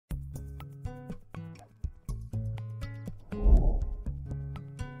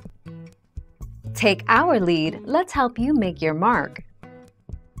Take our lead, let's help you make your mark.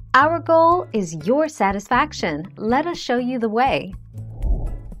 Our goal is your satisfaction. Let us show you the way.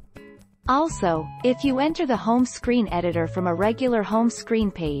 Also, if you enter the home screen editor from a regular home screen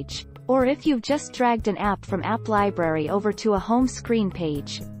page, or if you've just dragged an app from App Library over to a home screen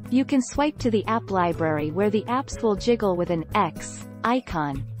page, you can swipe to the App Library where the apps will jiggle with an X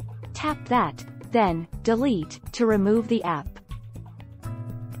icon. Tap that, then Delete to remove the app.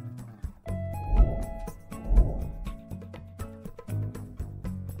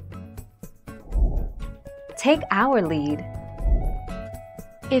 Take our lead.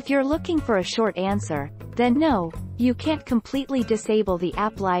 If you're looking for a short answer, then no, you can't completely disable the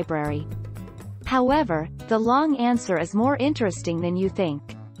App Library. However, the long answer is more interesting than you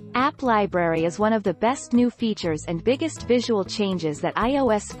think. App Library is one of the best new features and biggest visual changes that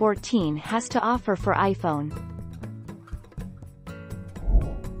iOS 14 has to offer for iPhone.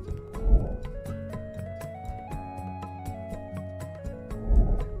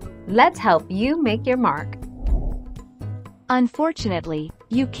 Let's help you make your mark. Unfortunately,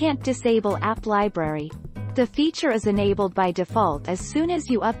 you can't disable App Library. The feature is enabled by default as soon as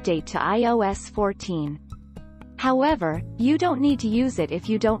you update to iOS 14. However, you don't need to use it if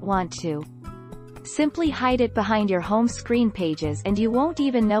you don't want to. Simply hide it behind your home screen pages and you won't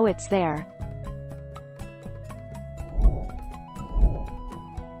even know it's there.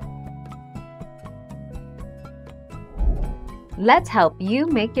 Let's help you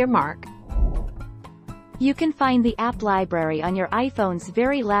make your mark. You can find the App Library on your iPhone's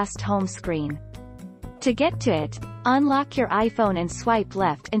very last home screen. To get to it, unlock your iPhone and swipe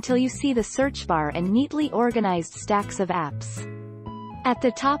left until you see the search bar and neatly organized stacks of apps. At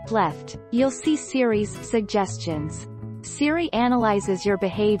the top left, you'll see Siri's suggestions. Siri analyzes your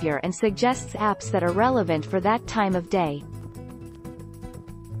behavior and suggests apps that are relevant for that time of day.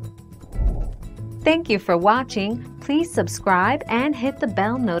 Thank you for watching. Please subscribe and hit the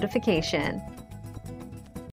bell notification.